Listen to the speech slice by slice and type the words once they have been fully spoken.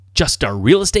Just Start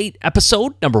Real Estate,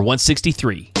 episode number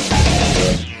 163.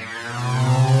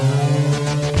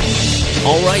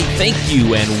 All right, thank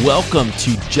you and welcome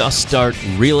to Just Start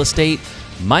Real Estate.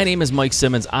 My name is Mike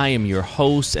Simmons. I am your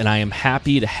host, and I am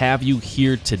happy to have you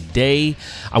here today.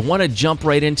 I want to jump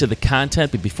right into the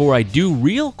content, but before I do,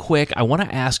 real quick, I want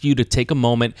to ask you to take a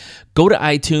moment, go to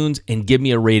iTunes, and give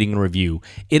me a rating and review.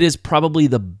 It is probably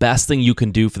the best thing you can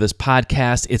do for this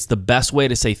podcast. It's the best way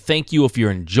to say thank you if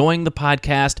you're enjoying the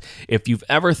podcast. If you've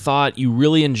ever thought you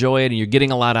really enjoy it and you're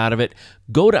getting a lot out of it,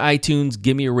 go to iTunes,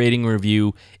 give me a rating and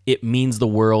review. It means the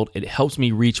world. It helps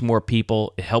me reach more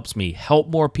people. It helps me help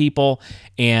more people.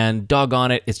 And doggone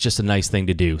it, it's just a nice thing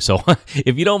to do. So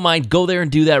if you don't mind, go there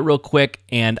and do that real quick,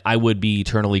 and I would be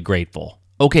eternally grateful.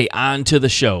 Okay, on to the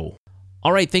show.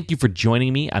 All right, thank you for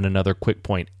joining me on another Quick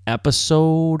Point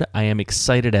episode. I am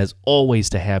excited as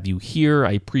always to have you here.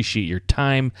 I appreciate your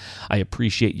time. I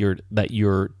appreciate that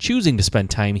you're choosing to spend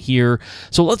time here.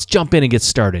 So let's jump in and get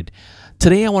started.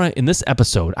 Today, in this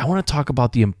episode, I want to talk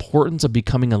about the importance of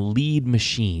becoming a lead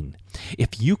machine.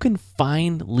 If you can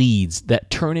find leads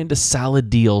that turn into solid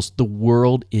deals, the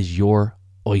world is your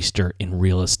oyster in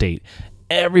real estate.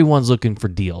 Everyone's looking for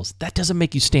deals. That doesn't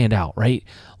make you stand out, right?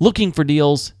 Looking for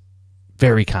deals,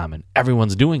 very common.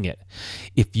 Everyone's doing it.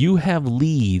 If you have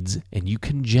leads and you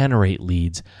can generate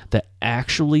leads that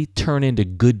actually turn into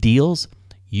good deals,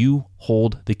 you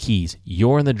hold the keys.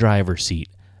 You're in the driver's seat,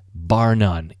 bar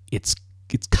none. It's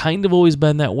kind of always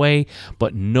been that way,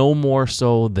 but no more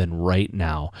so than right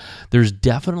now. There's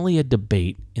definitely a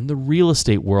debate in the real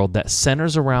estate world that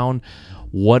centers around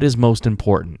what is most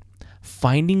important,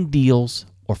 finding deals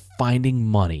or finding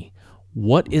money.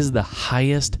 What is the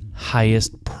highest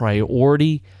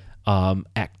priority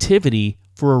activity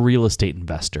for a real estate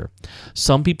investor?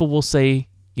 Some people will say,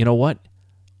 you know what?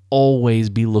 Always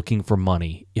be looking for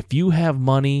money. If you have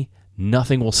money,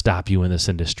 nothing will stop you in this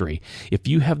industry. If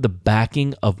you have the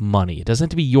backing of money, it doesn't have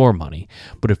to be your money,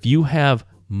 but if you have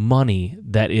money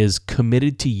that is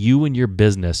committed to you and your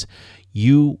business,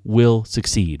 you will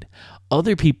succeed.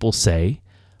 Other people say,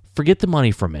 forget the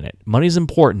money for a minute. Money's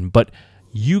important, but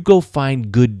you go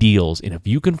find good deals. And if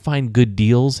you can find good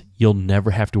deals, you'll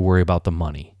never have to worry about the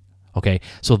money. Okay,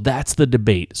 so that's the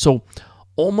debate. So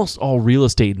almost all real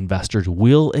estate investors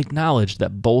will acknowledge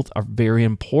that both are very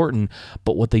important,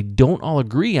 but what they don't all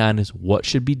agree on is what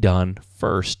should be done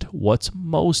first. What's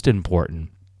most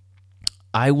important?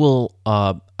 I will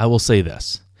say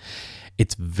this.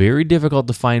 It's very difficult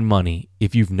to find money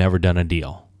if you've never done a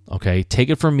deal. Okay, take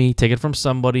it from me, take it from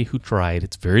somebody who tried.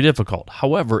 It's very difficult.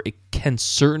 However, it can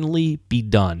certainly be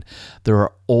done. There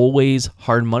are always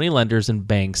hard money lenders and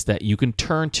banks that you can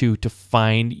turn to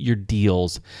find your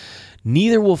deals.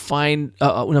 Neither will fund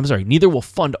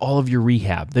all of your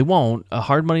rehab. They won't. A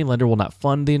hard money lender will not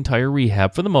fund the entire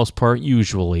rehab for the most part,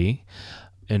 usually,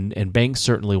 and banks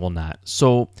certainly will not.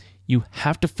 So you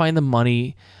have to find the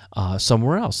money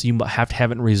somewhere else. You have to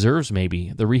have it in reserves,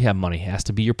 maybe. The rehab money has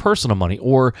to be your personal money,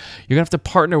 or you're going to have to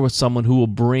partner with someone who will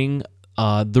bring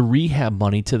the rehab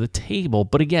money to the table.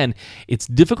 But again, it's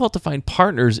difficult to find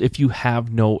partners if you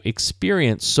have no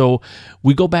experience. So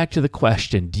we go back to the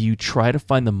question, do you try to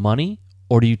find the money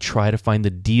or do you try to find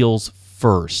the deals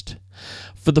first?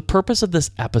 For the purpose of this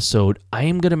episode, I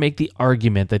am going to make the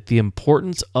argument that the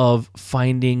importance of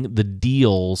finding the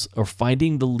deals or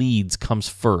finding the leads comes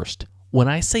first. When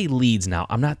I say leads now,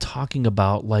 I'm not talking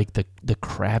about like the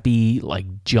crappy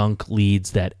like junk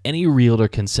leads that any realtor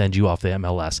can send you off the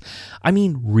MLS. I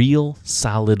mean real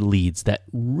solid leads that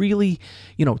really,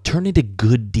 turn into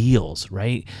good deals,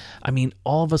 right? I mean,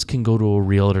 all of us can go to a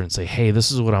realtor and say, hey, this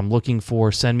is what I'm looking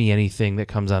for. Send me anything that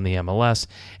comes on the MLS.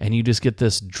 And you just get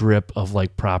this drip of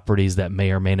like properties that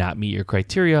may or may not meet your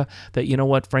criteria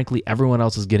that, frankly, everyone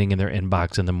else is getting in their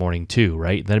inbox in the morning too,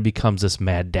 right? Then it becomes this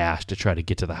mad dash to try to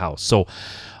get to the house. So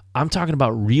I'm talking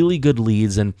about really good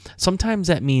leads, and sometimes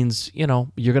that means, you're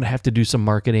going to have to do some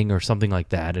marketing or something like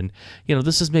that. And,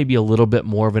 this is maybe a little bit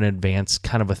more of an advanced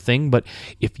kind of a thing, but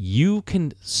if you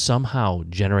can somehow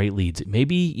generate leads,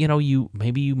 maybe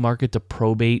you market to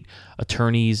probate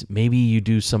attorneys, maybe you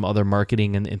do some other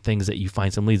marketing and things that you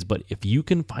find some leads. But if you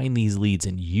can find these leads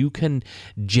and you can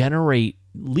generate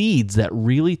leads that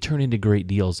really turn into great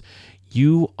deals,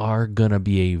 you are going to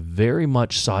be a very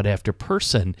much sought after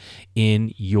person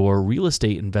in your real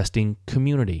estate investing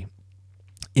community.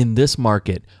 In this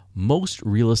market, most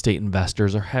real estate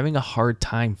investors are having a hard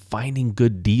time finding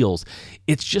good deals.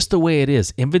 It's just the way it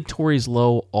is. Inventory is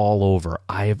low all over.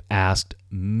 I have asked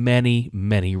many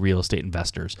real estate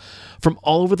investors from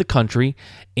all over the country,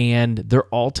 and they're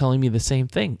all telling me the same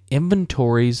thing.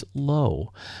 Inventory's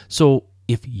low. So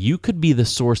if you could be the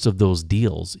source of those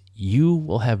deals, you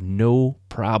will have no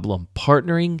problem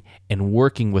partnering and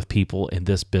working with people in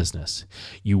this business.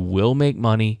 You will make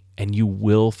money and you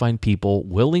will find people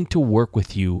willing to work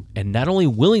with you, and not only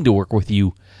willing to work with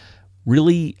you,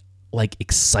 really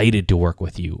excited to work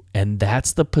with you. And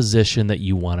that's the position that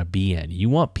you want to be in. You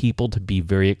want people to be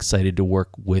very excited to work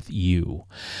with you.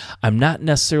 I'm not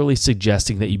necessarily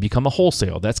suggesting that you become a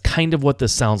wholesaler. That's kind of what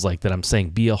this sounds like, that I'm saying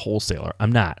be a wholesaler.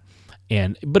 I'm not.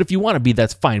 But if you want to be,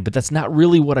 that's fine, but that's not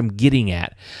really what I'm getting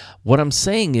at. What I'm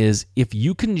saying is, if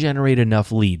you can generate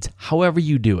enough leads, however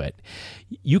you do it,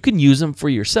 you can use them for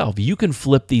yourself. You can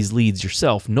flip these leads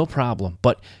yourself, no problem.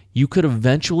 But you could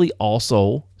eventually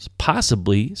also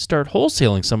possibly start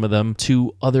wholesaling some of them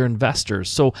to other investors.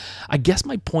 So I guess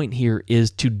my point here is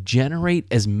to generate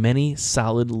as many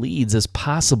solid leads as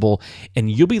possible,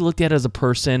 and you'll be looked at as a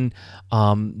person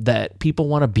that people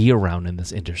want to be around in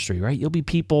this industry, right? You'll be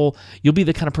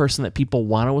the kind of person that people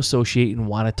want to associate and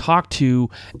want to talk to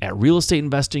at real estate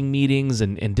investing meetings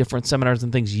and different seminars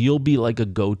and things. You'll be like a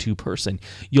go-to person.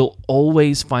 You'll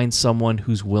always find someone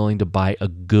who's willing to buy a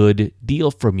good deal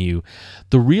from you.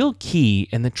 The real key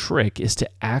and the trick is to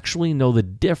actually know the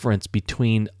difference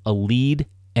between a lead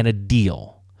and a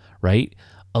deal, right?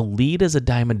 A lead is a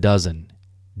dime a dozen.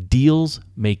 Deals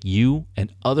make you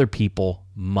and other people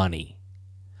money.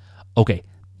 Okay,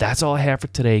 that's all I have for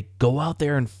today. Go out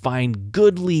there and find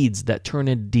good leads that turn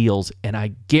into deals, and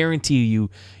I guarantee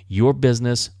you, your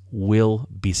business will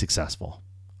be successful.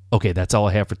 Okay, that's all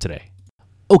I have for today.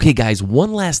 Okay, guys,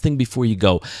 one last thing before you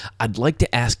go. I'd like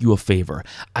to ask you a favor.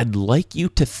 I'd like you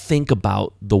to think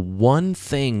about the one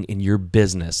thing in your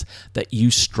business that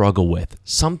you struggle with,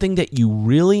 something that you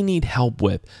really need help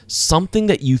with, something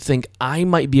that you think I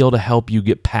might be able to help you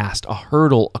get past, a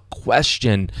hurdle, a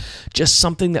question, just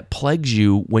something that plagues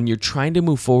you when you're trying to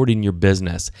move forward in your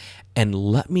business. And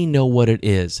let me know what it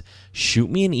is. Shoot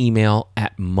me an email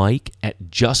at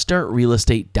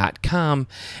mike@juststartrealestate.com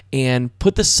and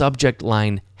put the subject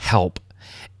line help,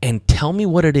 and tell me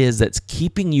what it is that's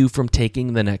keeping you from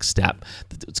taking the next step,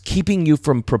 that's keeping you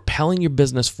from propelling your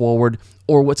business forward,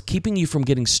 or what's keeping you from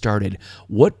getting started.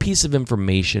 What piece of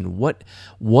information, what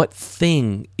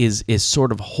thing is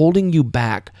sort of holding you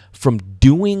back from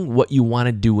doing what you want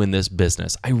to do in this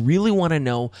business? I really want to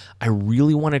know. I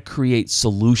really want to create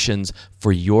solutions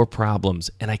for your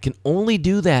problems, and I can only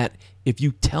do that if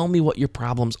you tell me what your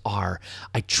problems are.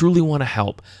 I truly want to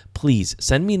help. Please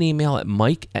send me an email at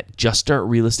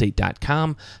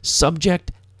mike@juststartrealestate.com,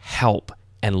 subject help,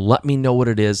 and let me know what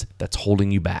it is that's holding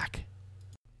you back.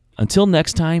 Until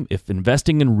next time, if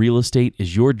investing in real estate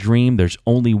is your dream, there's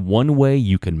only one way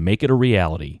you can make it a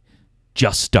reality.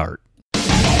 Just start.